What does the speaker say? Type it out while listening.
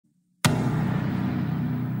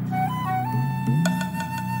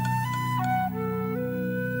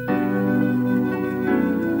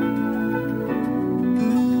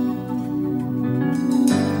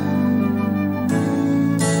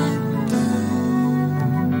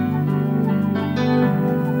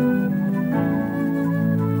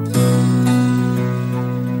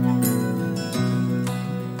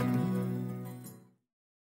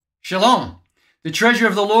Shalom. The treasure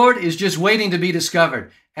of the Lord is just waiting to be discovered,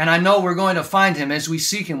 and I know we're going to find him as we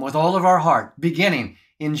seek him with all of our heart, beginning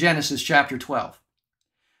in Genesis chapter 12.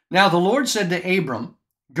 Now the Lord said to Abram,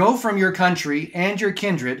 "Go from your country and your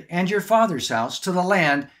kindred and your father's house to the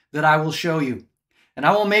land that I will show you. And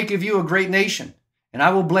I will make of you a great nation, and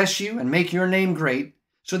I will bless you and make your name great,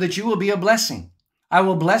 so that you will be a blessing. I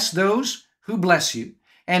will bless those who bless you,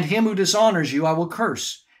 and him who dishonors you I will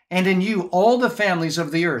curse. And in you all the families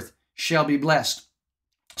of the earth shall be blessed."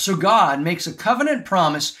 So God makes a covenant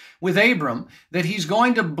promise with Abram that he's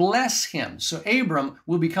going to bless him. So Abram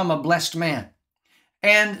will become a blessed man.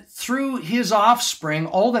 And through his offspring,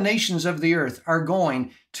 all the nations of the earth are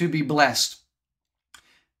going to be blessed.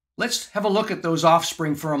 Let's have a look at those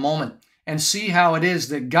offspring for a moment and see how it is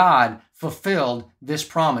that God fulfilled this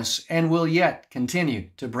promise and will yet continue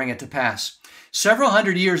to bring it to pass. Several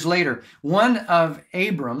hundred years later, one of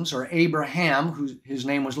Abram's, or Abraham, who his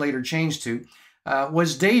name was later changed to,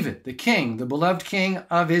 was David, the king, the beloved king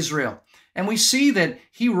of Israel. And we see that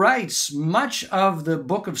he writes much of the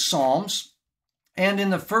book of Psalms. And in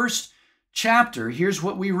the first chapter, here's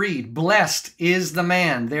what we read. Blessed is the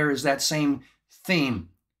man. There is that same theme.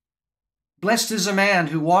 Blessed is a man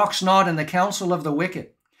who walks not in the counsel of the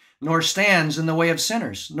wicked, nor stands in the way of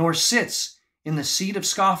sinners, nor sits in the seat of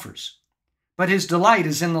scoffers. But his delight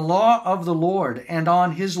is in the law of the Lord, and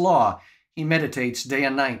on his law he meditates day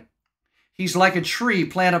and night. He's like a tree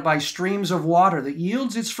planted by streams of water that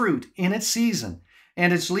yields its fruit in its season,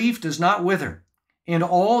 and its leaf does not wither. In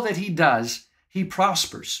all that he does, he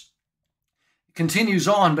prospers. It continues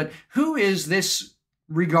on, but who is this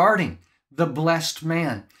regarding the blessed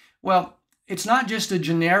man? Well, it's not just a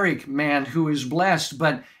generic man who is blessed,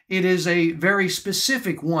 but it is a very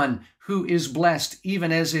specific one who is blessed,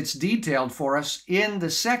 even as it's detailed for us in the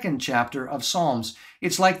second chapter of Psalms.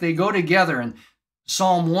 It's like they go together, and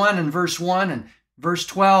Psalm 1 and verse 1 and verse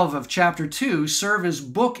 12 of chapter 2 serve as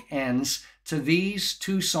bookends to these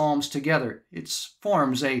two psalms together. It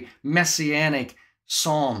forms a messianic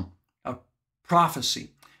psalm, a prophecy.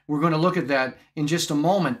 We're going to look at that in just a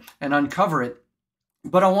moment and uncover it.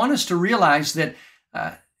 But I want us to realize that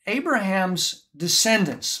Abraham's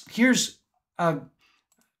descendants, here's a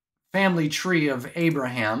family tree of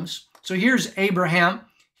Abraham's. So here's Abraham.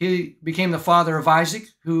 He became the father of Isaac,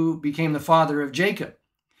 who became the father of Jacob.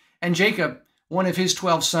 And Jacob, one of his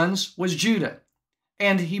 12 sons, was Judah.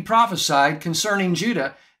 And he prophesied concerning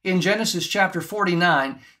Judah in Genesis chapter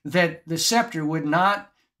 49 that the scepter would not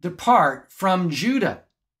depart from Judah.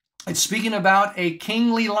 It's speaking about a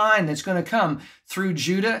kingly line that's going to come through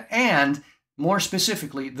Judah and, more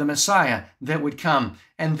specifically, the Messiah that would come.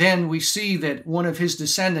 And then we see that one of his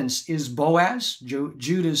descendants is Boaz.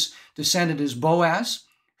 Judah's descendant is Boaz,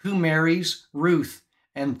 who marries Ruth.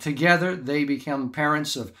 And together they become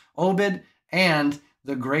parents of Obed and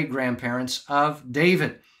the great-grandparents of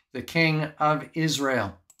David, the king of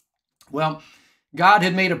Israel. Well, God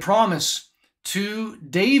had made a promise to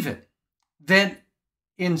David that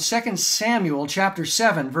in 2 Samuel chapter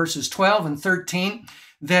 7, verses 12 and 13,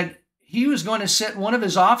 that he was going to set one of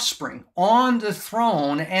his offspring on the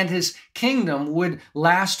throne and his kingdom would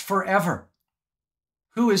last forever.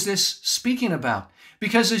 Who is this speaking about?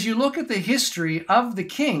 Because as you look at the history of the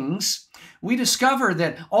kings, we discover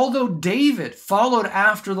that although David followed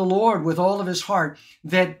after the Lord with all of his heart,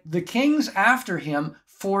 that the kings after him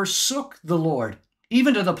forsook the Lord,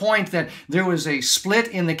 even to the point that there was a split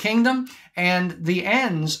in the kingdom, and the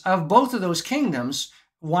ends of both of those kingdoms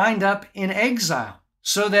wind up in exile,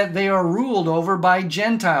 so that they are ruled over by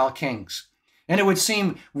Gentile kings. And it would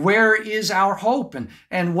seem, where is our hope?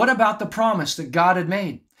 And what about the promise that God had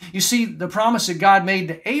made? You see, the promise that God made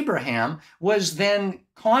to Abraham was then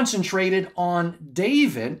concentrated on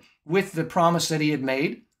David with the promise that he had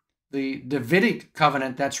made, the Davidic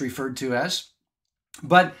covenant that's referred to as.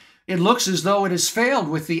 But it looks as though it has failed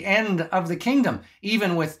with the end of the kingdom,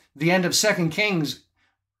 even with the end of 2 Kings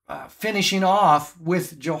finishing off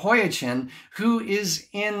with Jehoiachin, who is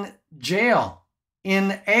in jail,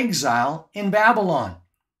 in exile in Babylon.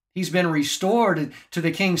 He's been restored to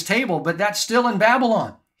the king's table, but that's still in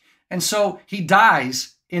Babylon. And so he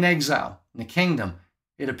dies in exile. And the kingdom,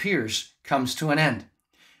 it appears, comes to an end.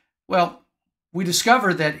 Well, we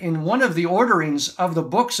discover that in one of the orderings of the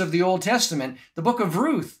books of the Old Testament, the book of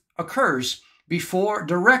Ruth occurs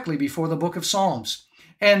directly before the book of Psalms.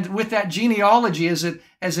 And with that genealogy, as it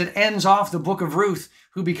ends off the book of Ruth,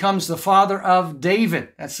 who becomes the father of David.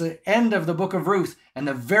 That's the end of the book of Ruth. And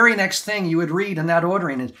the very next thing you would read in that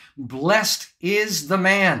ordering is, blessed is the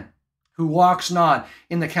man who walks not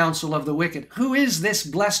in the counsel of the wicked. Who is this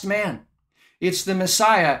blessed man? It's the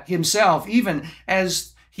Messiah himself, even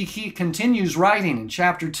as he continues writing in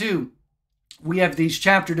chapter 2. We have these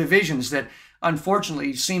chapter divisions that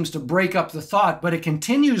unfortunately seems to break up the thought, but it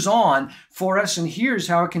continues on for us, and here's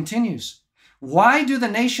how it continues. Why do the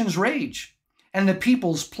nations rage and the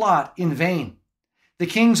peoples plot in vain? The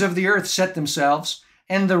kings of the earth set themselves,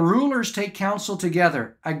 and the rulers take counsel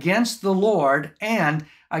together against the Lord and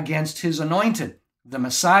against his anointed. The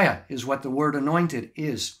Messiah is what the word anointed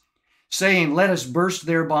is, saying, let us burst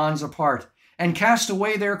their bonds apart and cast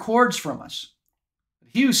away their cords from us.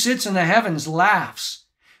 He who sits in the heavens laughs.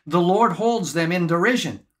 The Lord holds them in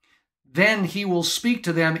derision. Then he will speak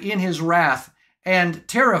to them in his wrath and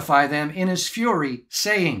terrify them in his fury,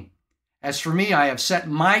 saying, as for me, I have set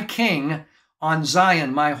my king on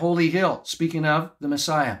Zion, my holy hill. Speaking of the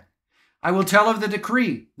Messiah. I will tell of the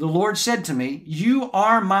decree. The Lord said to me, you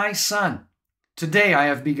are my son. Today I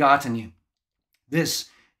have begotten you. This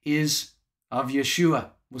is of Yeshua.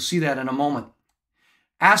 We'll see that in a moment.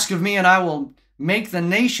 Ask of me, and I will make the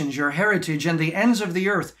nations your heritage and the ends of the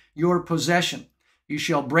earth your possession. You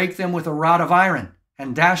shall break them with a rod of iron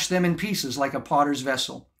and dash them in pieces like a potter's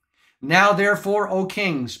vessel. Now therefore, O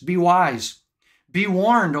kings, be wise. Be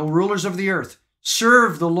warned, O rulers of the earth.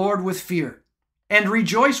 Serve the Lord with fear and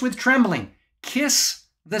rejoice with trembling. Kiss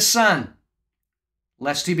the Son,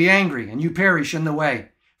 lest he be angry and you perish in the way,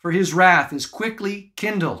 for his wrath is quickly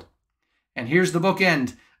kindled. And here's the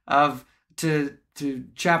bookend to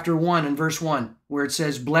chapter 1 and verse 1, where it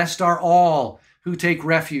says, blessed are all who take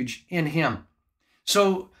refuge in him.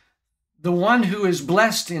 So the one who is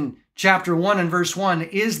blessed in chapter 1 and verse 1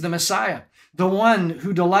 is the Messiah, the one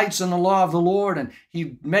who delights in the law of the Lord and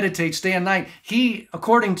he meditates day and night. He,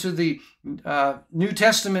 according to the New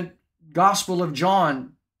Testament Gospel of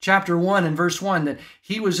John, chapter 1 and verse 1, that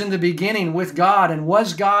he was in the beginning with God and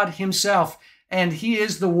was God himself, and he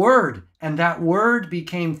is the Word, and that Word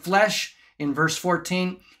became flesh in verse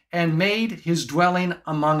 14 and made his dwelling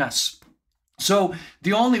among us. So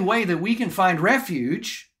the only way that we can find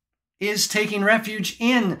refuge is taking refuge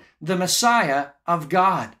in the Messiah of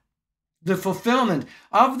God, the fulfillment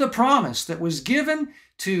of the promise that was given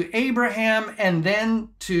to Abraham and then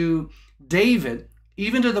to David,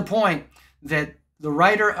 even to the point that the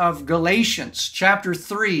writer of Galatians chapter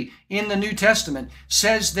 3 in the New Testament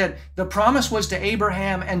says that the promise was to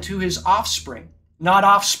Abraham and to his offspring, not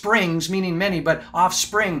offsprings meaning many, but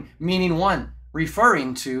offspring meaning one,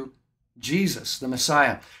 referring to Jesus, the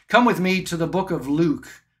Messiah. Come with me to the book of Luke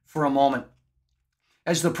for a moment.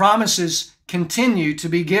 As the promises continue to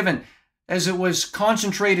be given, as it was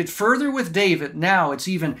concentrated further with David, now it's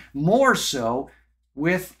even more so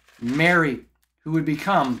with Mary, who would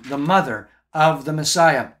become the mother of the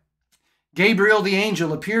Messiah. Gabriel the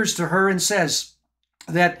angel appears to her and says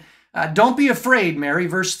that, don't be afraid, Mary,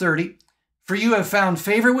 verse 30, for you have found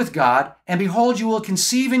favor with God, and behold, you will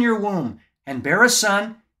conceive in your womb and bear a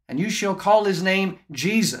son, and you shall call his name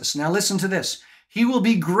Jesus. Now listen to this. He will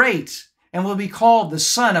be great and will be called the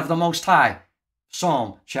Son of the Most High.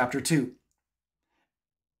 Psalm chapter 2.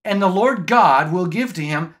 And the Lord God will give to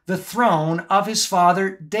him the throne of his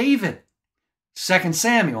father David. 2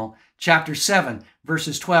 Samuel chapter 7,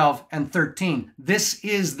 verses 12 and 13. This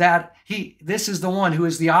is the one who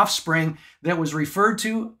is the offspring that was referred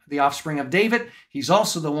to, the offspring of David. He's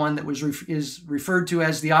also the one that is referred to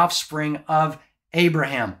as the offspring of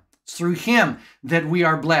Abraham. It's through him that we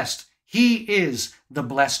are blessed. He is the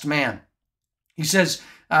blessed man. He says,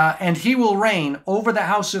 and he will reign over the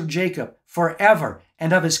house of Jacob forever,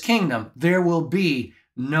 and of his kingdom there will be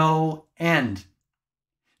no end.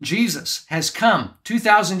 Jesus has come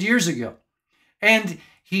 2,000 years ago, and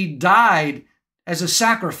he died as a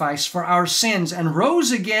sacrifice for our sins and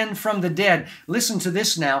rose again from the dead. Listen to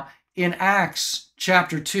this now in Acts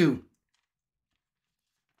chapter 2.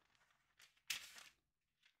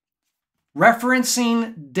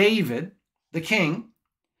 Referencing David, the king,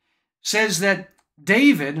 says that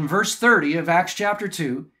David, in verse 30 of Acts chapter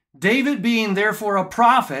 2, David being therefore a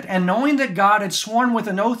prophet, and knowing that God had sworn with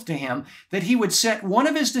an oath to him that he would set one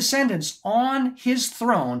of his descendants on his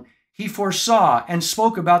throne, he foresaw and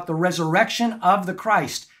spoke about the resurrection of the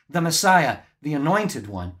Christ, the Messiah, the anointed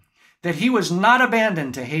one, that he was not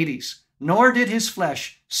abandoned to Hades, nor did his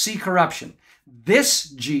flesh see corruption. This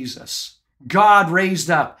Jesus God raised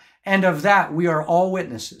up, and of that we are all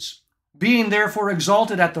witnesses. Being therefore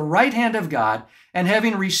exalted at the right hand of God, and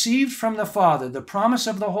having received from the Father the promise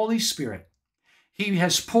of the Holy Spirit, he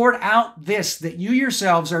has poured out this that you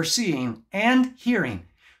yourselves are seeing and hearing.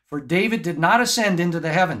 For David did not ascend into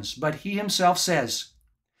the heavens, but he himself says,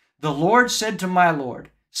 the Lord said to my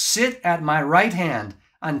Lord, sit at my right hand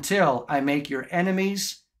until I make your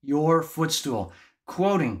enemies your footstool.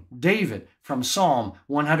 quoting David from Psalm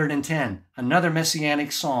 110, another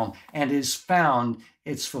messianic psalm, and is found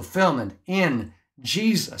its fulfillment in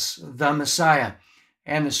Jesus, the Messiah.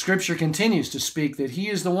 And the scripture continues to speak that he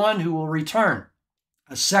is the one who will return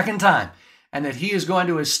a second time, and that he is going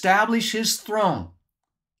to establish his throne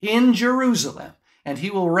in Jerusalem, and he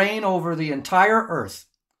will reign over the entire earth,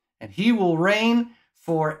 and he will reign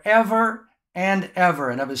forever and ever,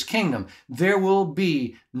 and of his kingdom there will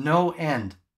be no end.